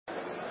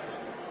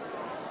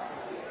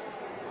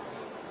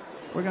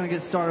We're going to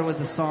get started with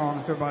the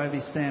song. If everybody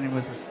be standing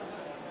with us.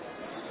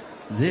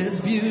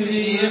 There's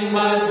beauty in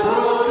my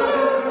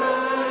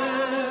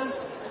brokenness.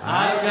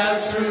 I've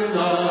got true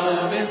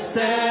love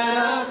instead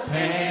of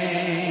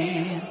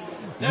pain.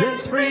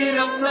 There's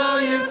freedom though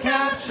you've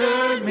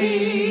captured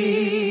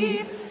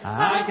me.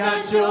 I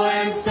got joy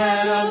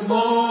instead of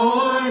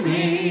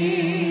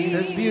mourning.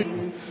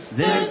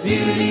 There's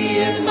beauty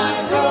in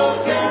my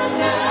brokenness.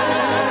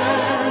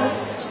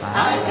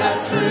 I've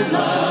got true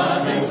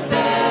love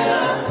instead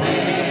of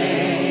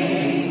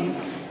pain.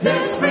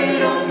 There's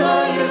freedom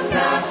though you've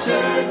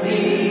captured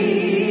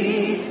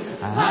me.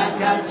 I've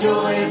got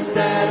joy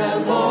instead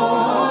of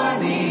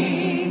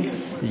mourning.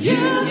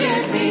 You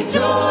give me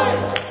joy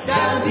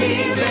down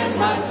deep in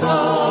my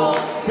soul,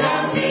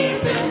 down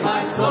deep in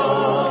my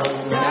soul,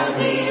 down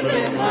deep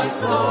in my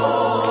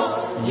soul.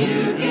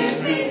 You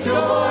give me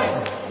joy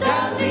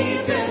down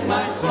deep in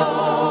my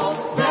soul,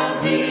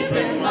 down deep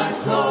in my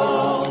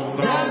soul,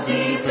 down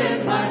deep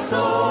in my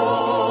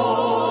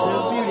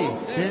soul.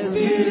 There's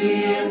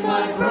beauty in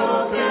my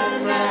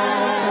brokenness.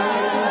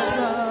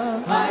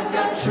 I've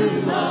got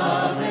true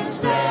love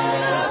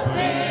instead of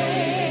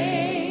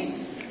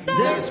pain.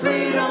 There's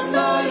freedom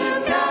though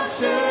you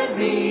captured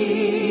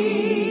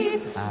me.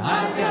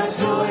 I've got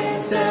joy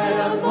instead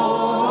of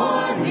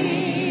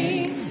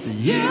mourning.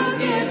 You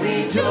give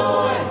me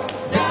joy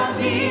down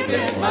deep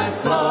in my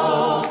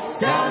soul,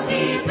 down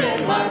deep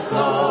in my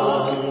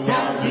soul,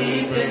 down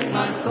deep in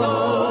my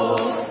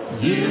soul.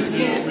 You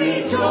give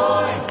me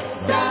joy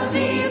down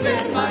deep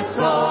in my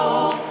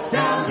soul,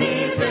 down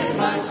deep in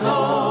my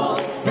soul,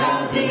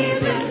 down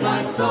deep in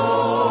my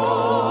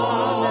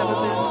soul. Never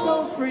been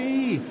so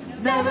free,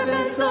 never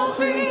been so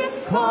free,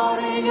 caught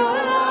in your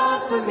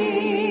love for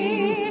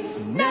me.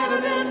 Never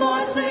been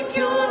more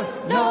secure,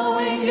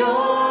 knowing your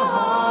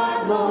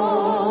heart,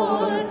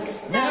 Lord.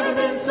 Never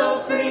been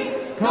so free,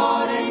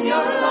 caught in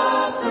your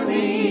love for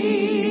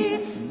me.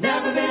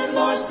 Never been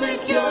more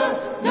secure,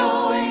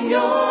 knowing your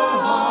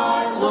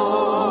heart,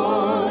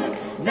 Lord.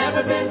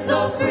 Never been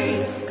so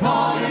free,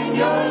 caught in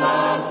your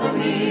love for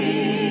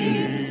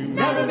me.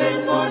 Never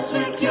been more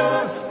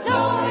secure,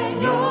 knowing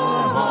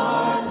your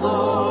heart,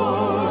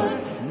 Lord.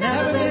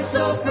 Never been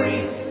so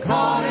free,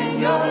 caught in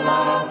your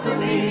love for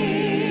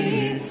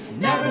me.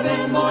 Never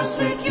been more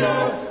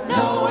secure,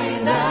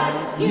 knowing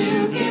that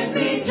you give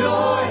me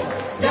joy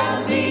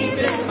down deep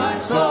in my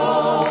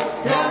soul,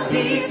 down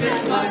deep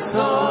in my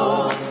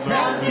soul,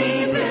 down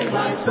deep in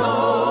my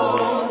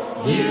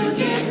soul. You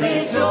give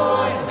me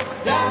joy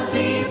down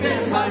deep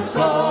in my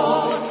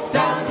soul,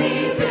 down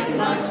deep in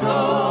my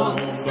soul,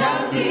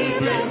 down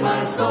deep in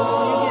my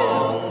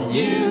soul.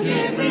 You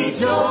give me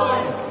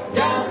joy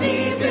down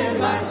deep in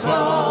my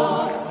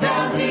soul,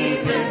 down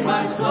deep in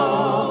my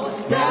soul,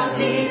 down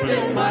deep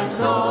in my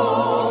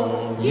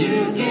soul.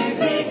 You give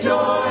me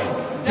joy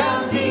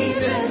down deep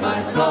in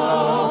my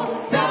soul,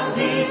 down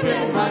deep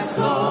in my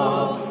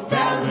soul,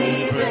 down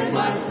deep in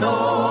my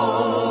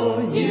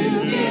soul.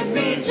 You give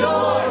me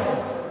joy.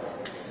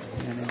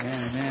 Amen,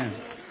 amen.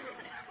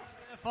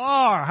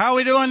 How are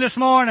we doing this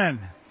morning?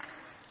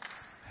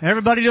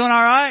 Everybody doing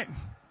all right?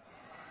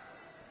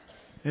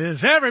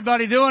 Is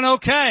everybody doing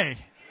okay?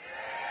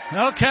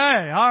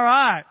 Okay, all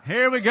right.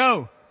 Here we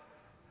go.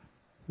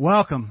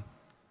 Welcome.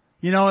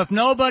 You know, if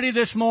nobody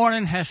this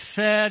morning has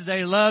said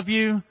they love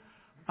you,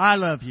 I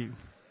love you.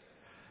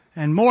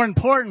 And more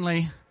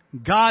importantly,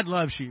 God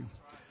loves you.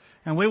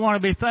 And we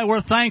want to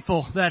we're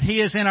thankful that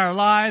He is in our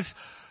lives.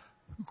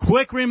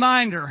 Quick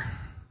reminder,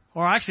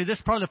 or actually this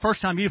is probably the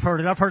first time you've heard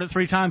it. I've heard it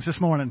 3 times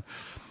this morning.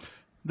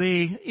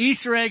 The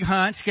Easter egg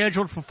hunt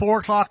scheduled for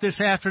 4 o'clock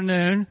this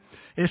afternoon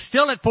is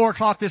still at 4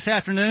 o'clock this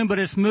afternoon, but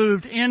it's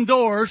moved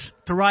indoors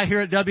to right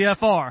here at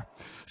WFR.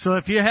 So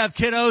if you have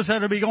kiddos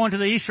that will be going to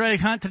the Easter egg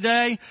hunt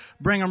today,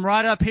 bring them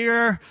right up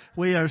here.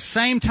 We are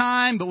same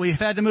time, but we've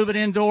had to move it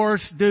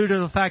indoors due to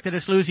the fact that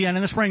it's Louisiana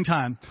in the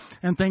springtime,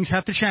 and things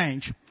have to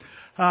change.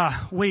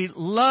 We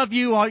love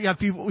you.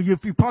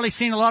 You've probably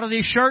seen a lot of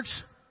these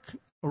shirts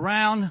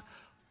around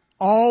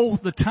all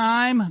the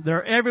time.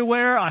 They're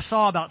everywhere. I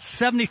saw about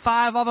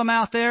 75 of them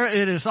out there.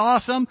 It is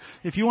awesome.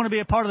 If you want to be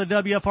a part of the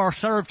WFR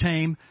Serve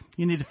team,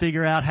 you need to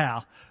figure out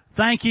how.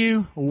 Thank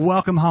you.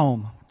 Welcome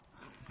home.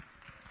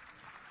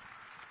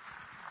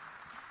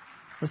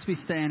 Let's be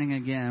standing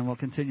again. We'll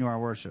continue our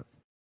worship.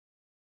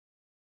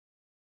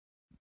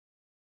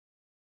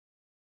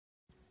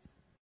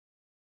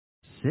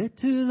 Sit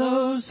to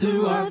those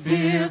who are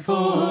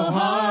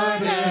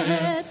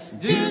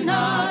fearful-hearted, do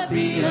not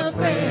be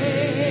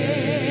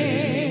afraid.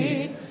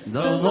 The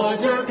Lord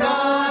your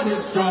God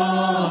is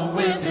strong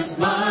with His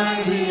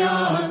mighty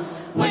arms.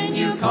 When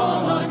you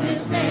call on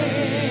His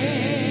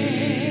name,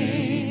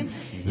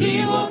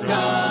 He will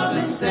come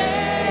and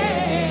save.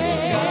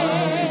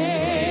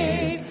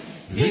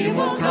 He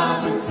will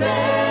come and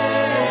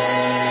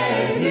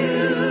save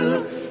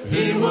you.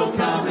 He will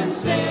come and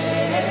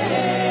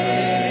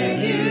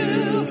save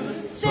you.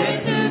 Say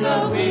to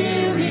the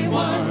weary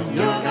one,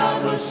 your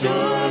God will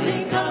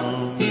surely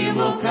come. He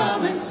will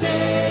come and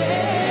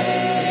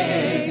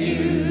save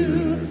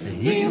you.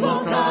 He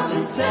will come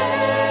and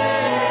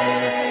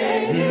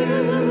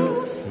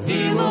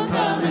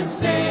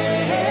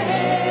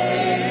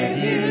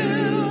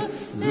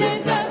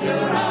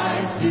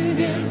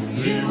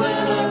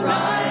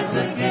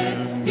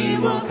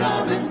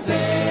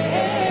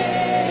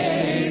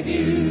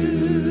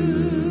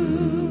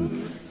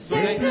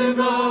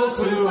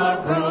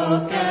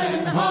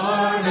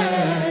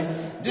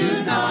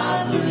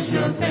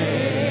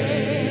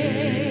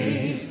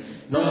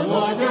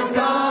Lord your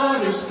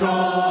God is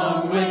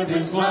strong with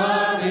His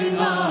loving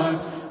arms.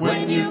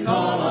 When you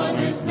call on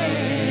His name,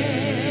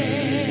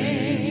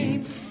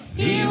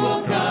 He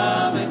will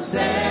come and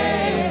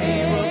save.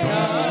 He will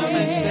come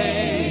and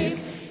save.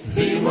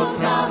 He will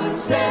come and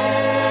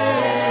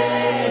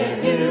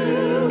save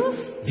you.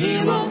 He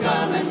will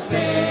come and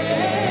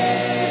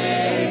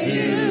save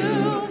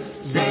you.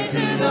 Say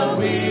to the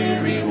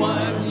weary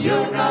one,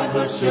 your God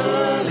will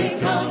surely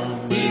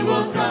come. He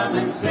will come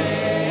and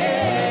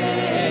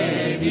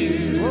save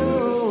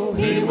you.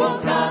 He will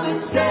come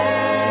and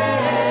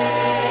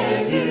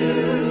save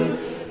you.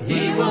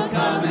 He will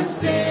come and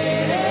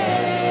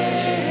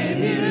save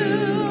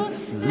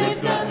you.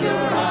 Lift up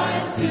your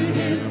eyes to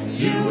Him.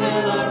 You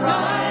will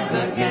arise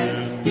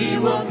again. He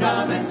will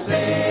come and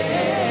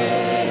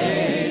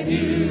save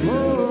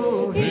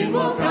you. He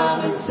will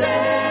come and save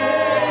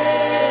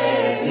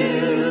you.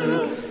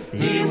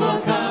 He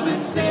will come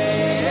and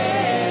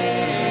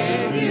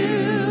save you.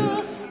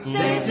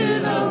 Say to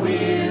the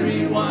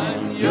weary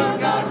one, your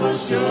God will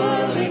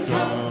surely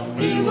come.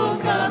 He will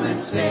come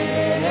and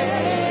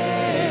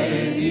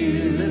save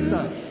you.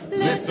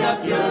 Lift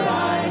up your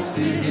eyes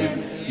to Him.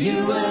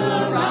 You will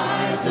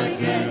arise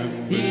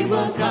again. He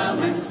will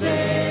come and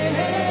save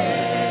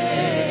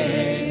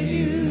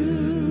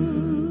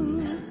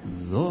you.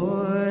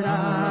 Lord,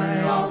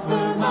 I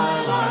offer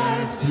my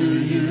life to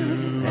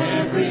you.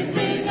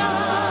 Everything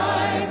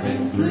I've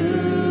been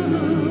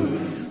through,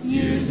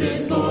 use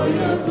it for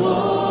your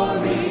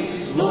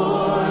glory.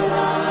 Lord,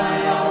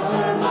 I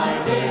offer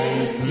my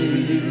days to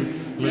you,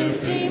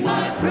 lifting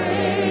my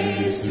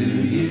praise to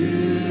you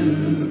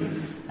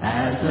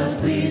as a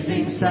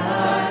pleasing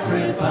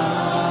sacrifice.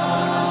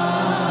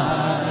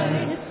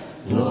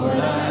 Lord,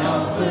 I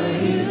offer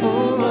you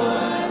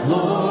my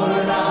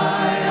Lord,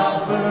 I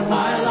offer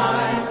my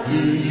life to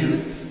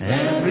you.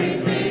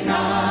 Everything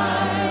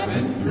I've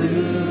been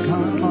through,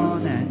 come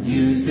on and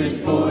use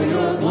it for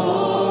your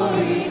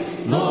glory.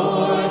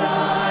 Lord,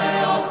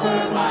 I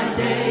offer my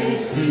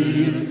days to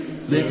you,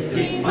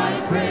 lifting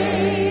my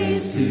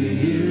praise to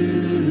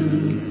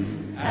you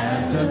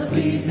as a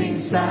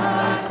pleasing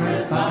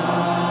sacrifice.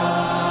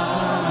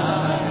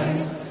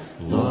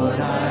 Lord,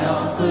 I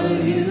offer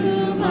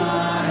you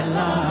my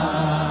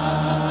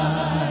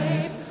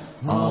life.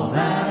 All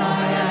that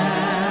I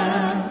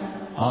am,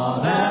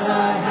 all that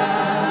I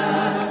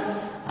have,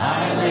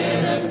 I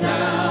lay them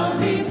down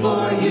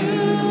before you,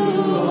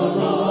 O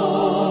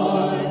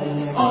Lord.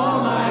 All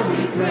my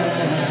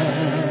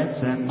regrets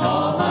and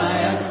all my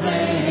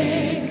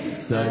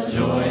acclaim, the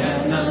joy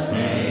and the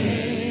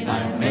pain,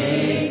 I'm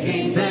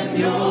making them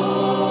yours.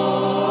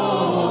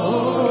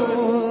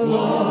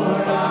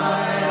 Lord, I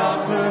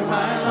offer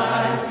my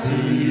life to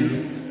you.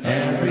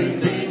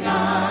 Everything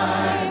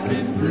I've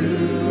been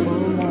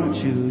through, won't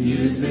you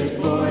use it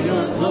for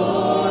your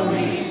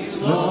glory?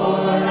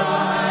 Lord,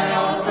 I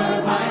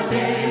offer my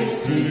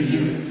days to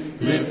you,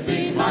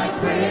 lifting my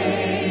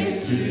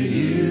praise to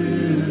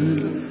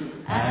you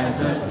as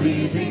a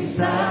pleasing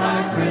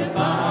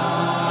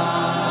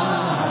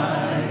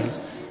sacrifice.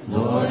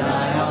 Lord,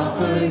 I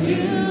offer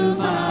you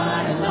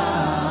my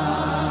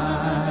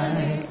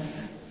life.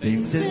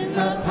 Things in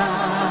the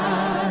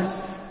past,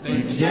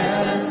 things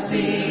yet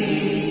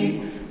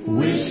unseen,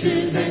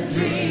 wishes and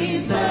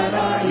dreams that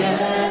are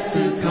yet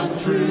to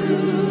come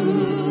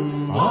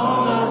true.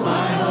 All of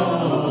my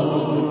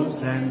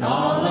hopes and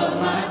all of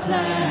my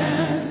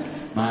plans,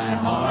 my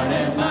heart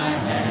and my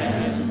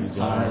hands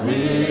are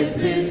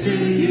lifted to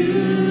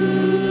you.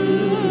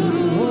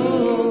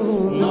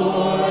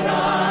 Lord,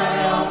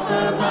 I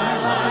offer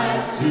my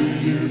life to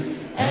you.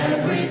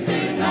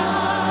 Everything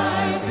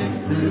I've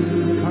been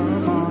through,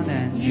 come on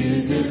and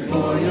use it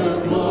for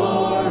your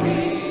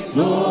glory.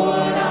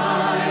 Lord,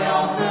 I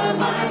offer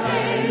my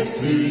days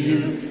to you,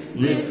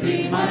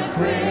 lifting my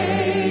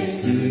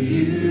praise to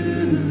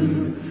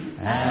you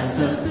as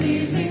a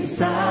pleasing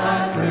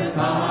sacrifice.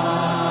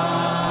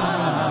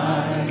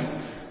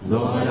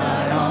 Lord,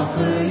 I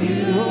offer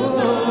you,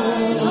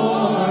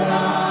 Lord,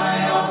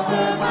 I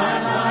offer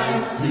my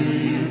life to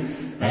you.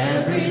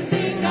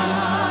 Everything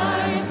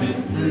I've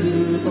been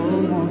through,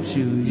 oh, won't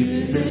you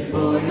use it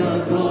for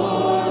your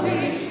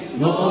glory?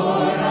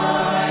 Lord,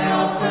 I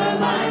offer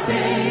my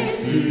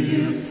days to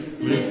you,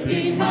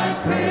 lifting my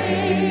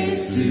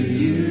praise to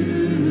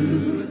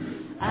you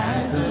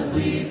as a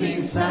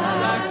pleasing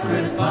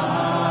sacrifice.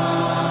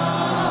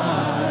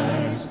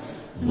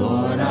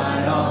 Lord,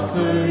 I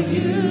offer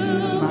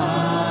you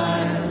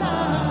my life.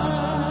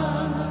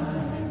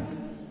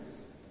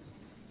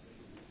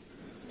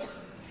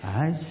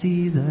 I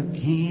see the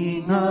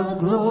King of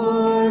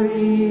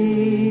glory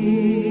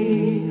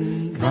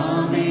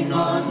coming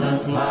on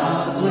the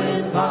clouds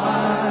with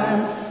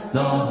fire.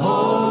 The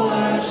whole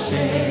earth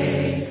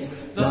shakes,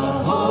 the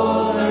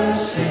whole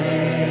earth shakes.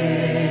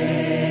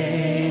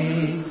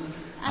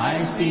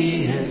 I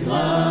see His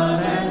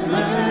love and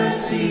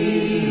mercy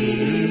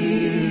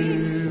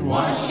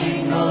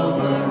washing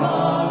over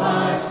all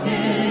our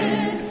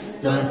sin.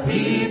 The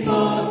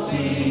people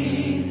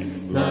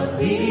sing, the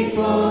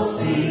people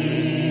sing.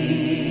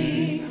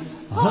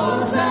 Oh,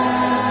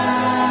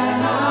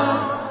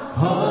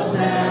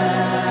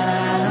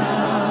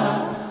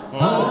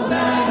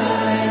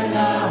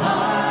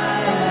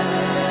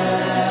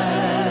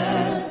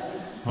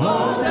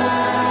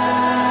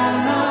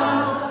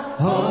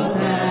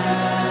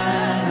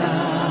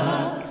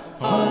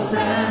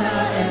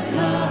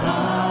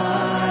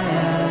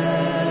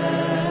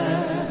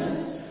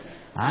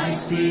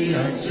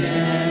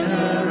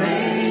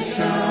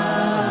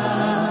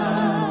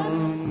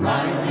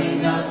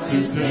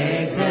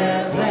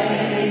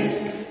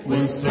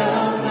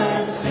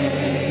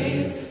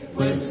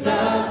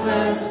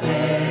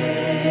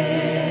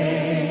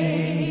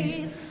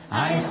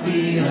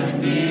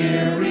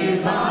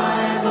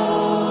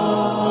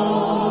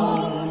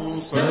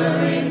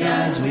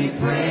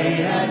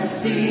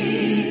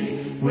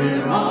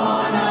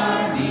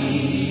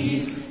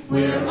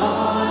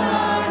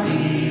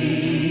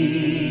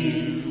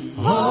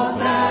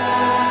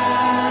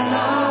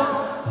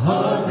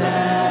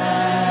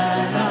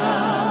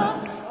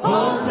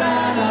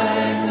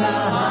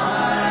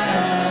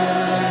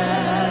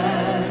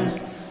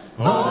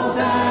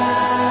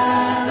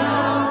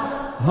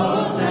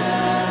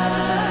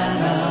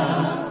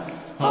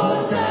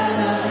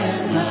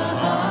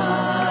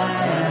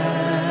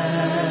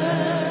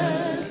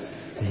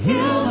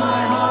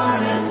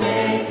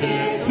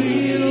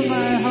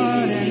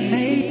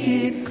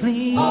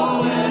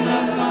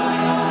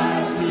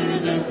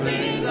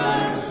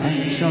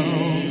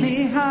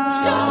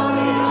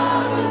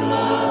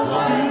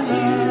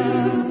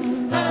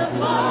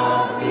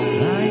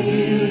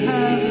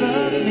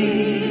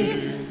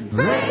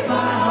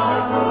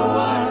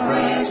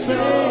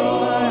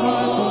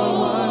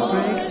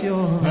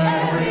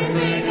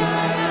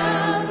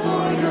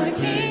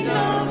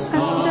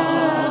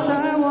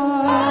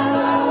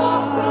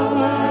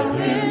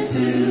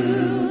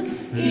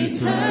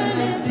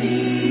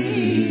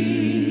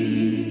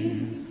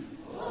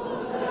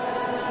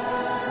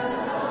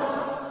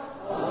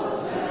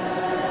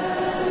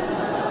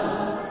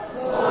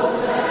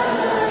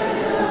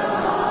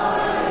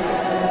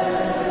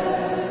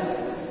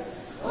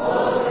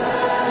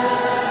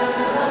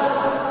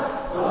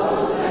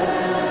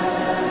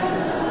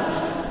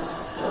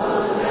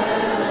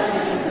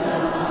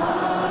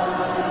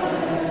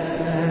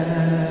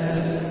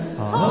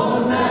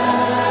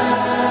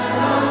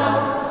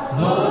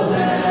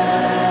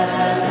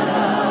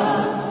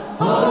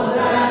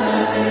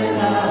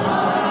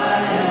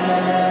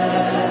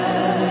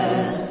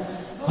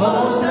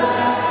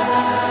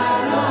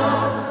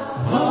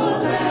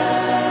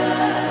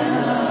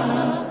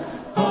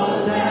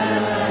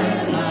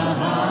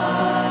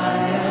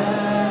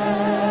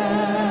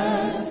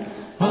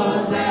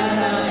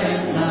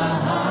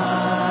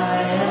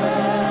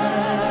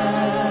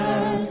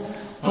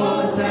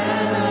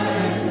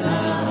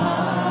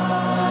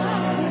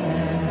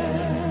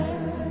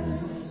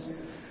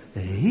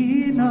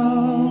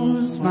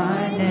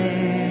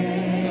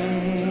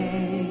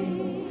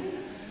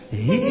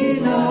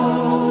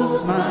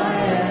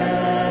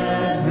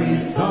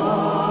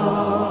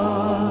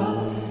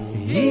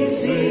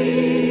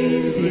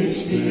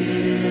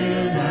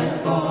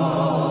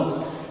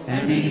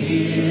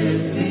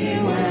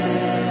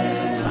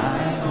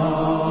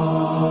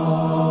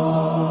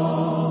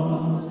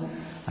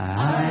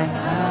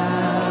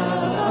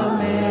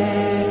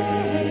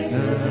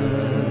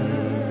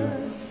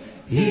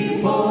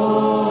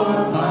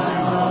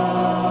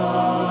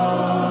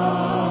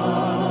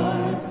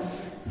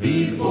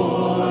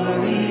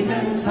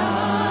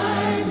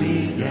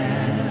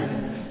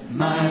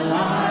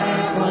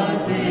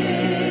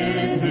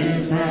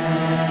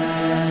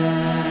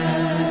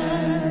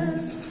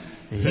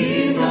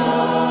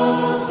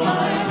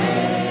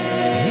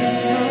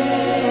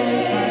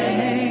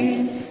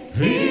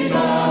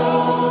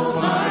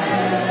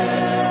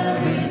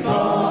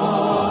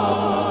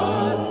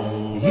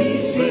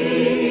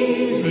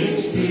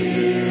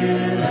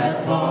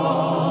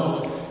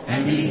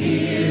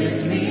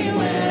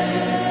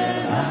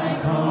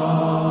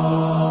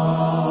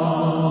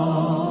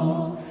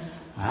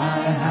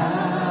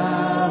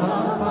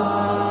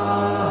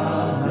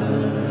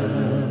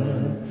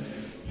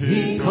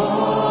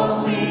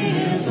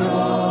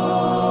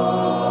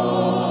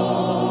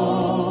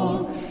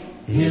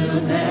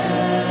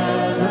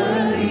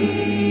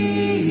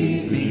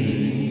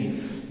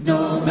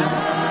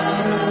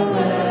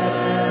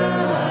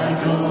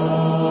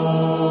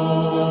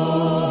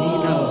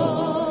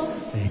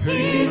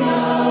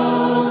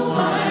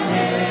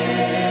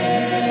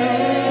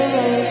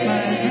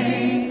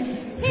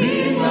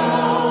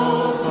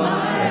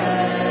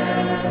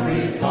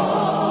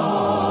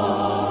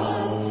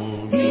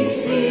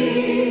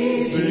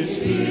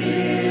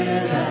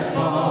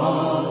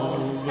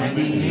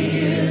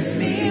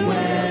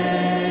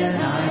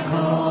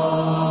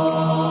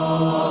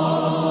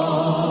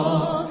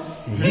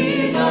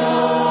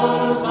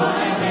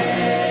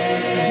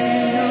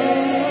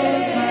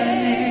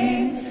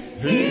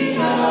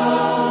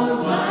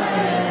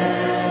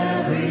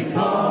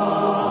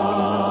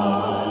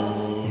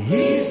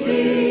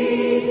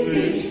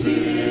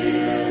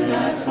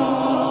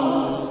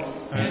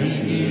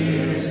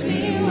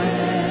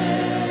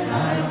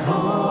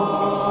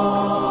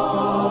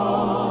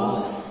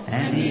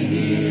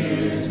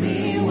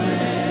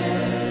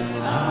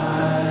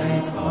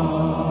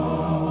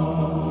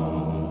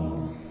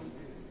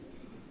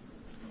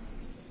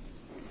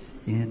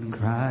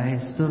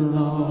 Christ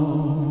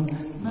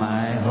alone,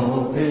 my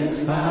hope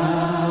is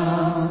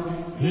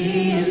found.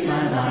 He is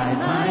my light,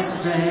 my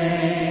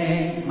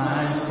strength,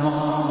 my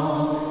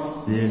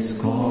song. This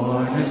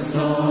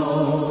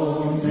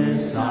cornerstone,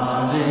 this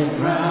solid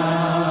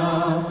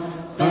ground,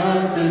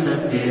 firm through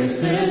the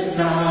fiercest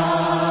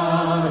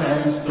drought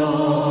and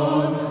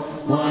storm.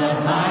 What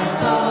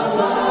heights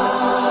of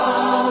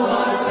love,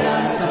 what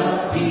depths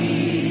of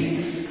peace,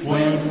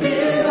 when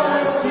fears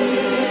are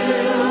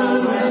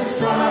stilled, when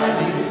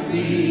striving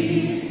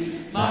cease.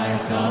 My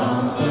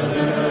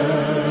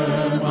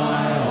comforter,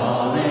 my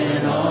all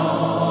in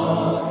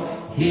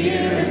all,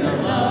 here in the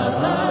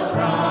love of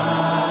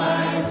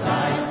Christ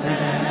I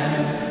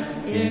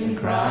stand, in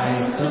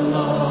Christ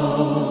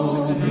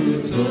alone,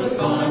 who took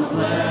on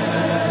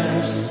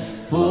flesh,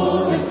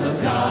 fullness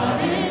of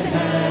God in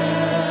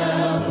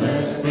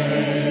helpless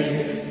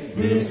babe,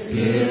 this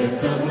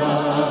gift of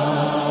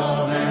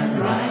love and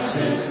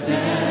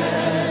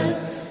righteousness,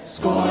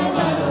 scorned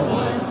by the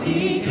ones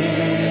he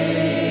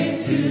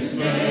came to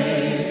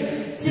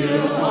save,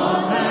 till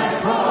on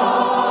that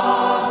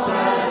cross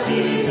as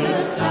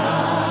Jesus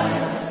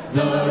died,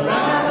 the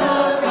wrath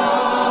of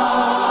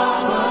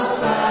God was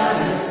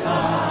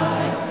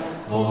satisfied,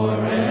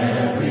 for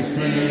every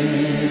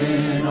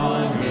sin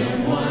on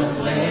him was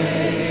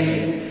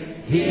laid.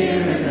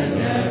 Here in the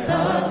death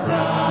of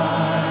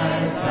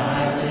Christ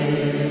I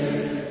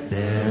live,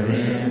 there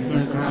in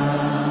the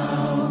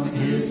ground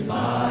his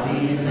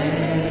body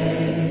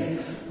lay,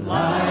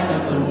 light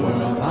of the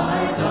world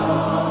by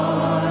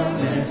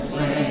darkness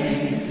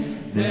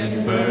slain,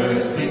 then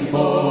bursting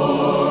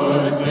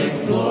forth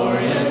in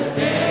glorious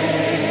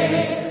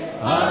day,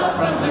 up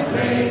from the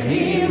grave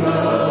he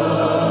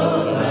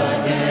rose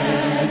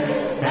again,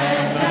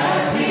 and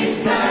as he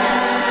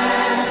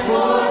stands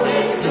for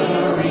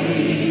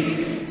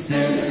victory,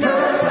 since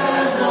curse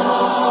has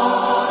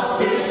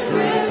lost its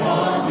grip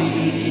on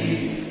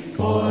me,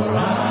 for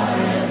I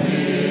am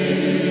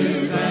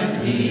his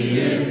and he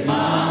is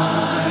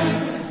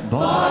mine,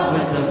 bought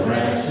with the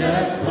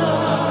precious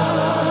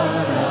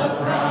blood of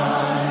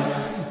Christ.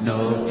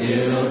 No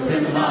guilt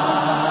in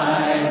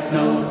life,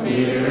 no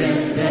fear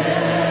in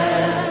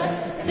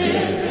death.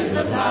 This is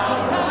the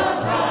power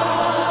of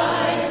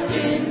Christ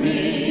in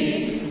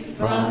me.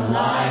 From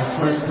life's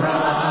first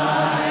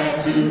cry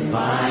to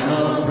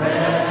final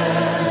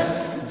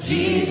breath,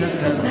 Jesus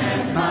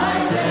commands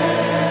my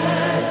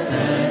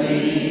destiny.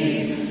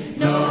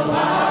 No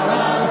power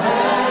of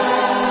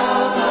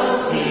hell, no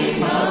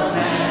scheme of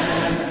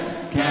man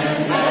can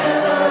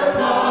ever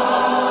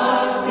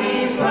pluck me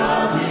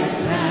from his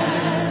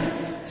hand,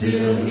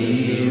 till he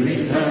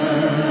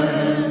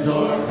returns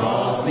or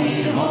calls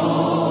me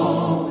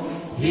home.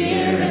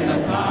 Here in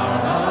the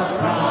power of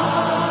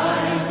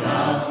Christ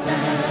I'll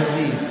stand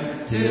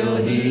till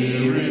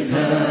he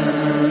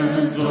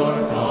returns or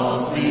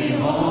calls me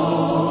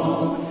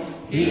home.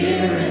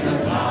 Here in the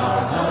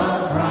power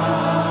of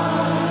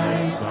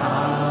Christ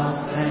I'll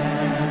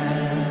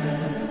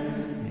stand.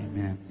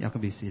 Amen. Y'all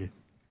can be seated.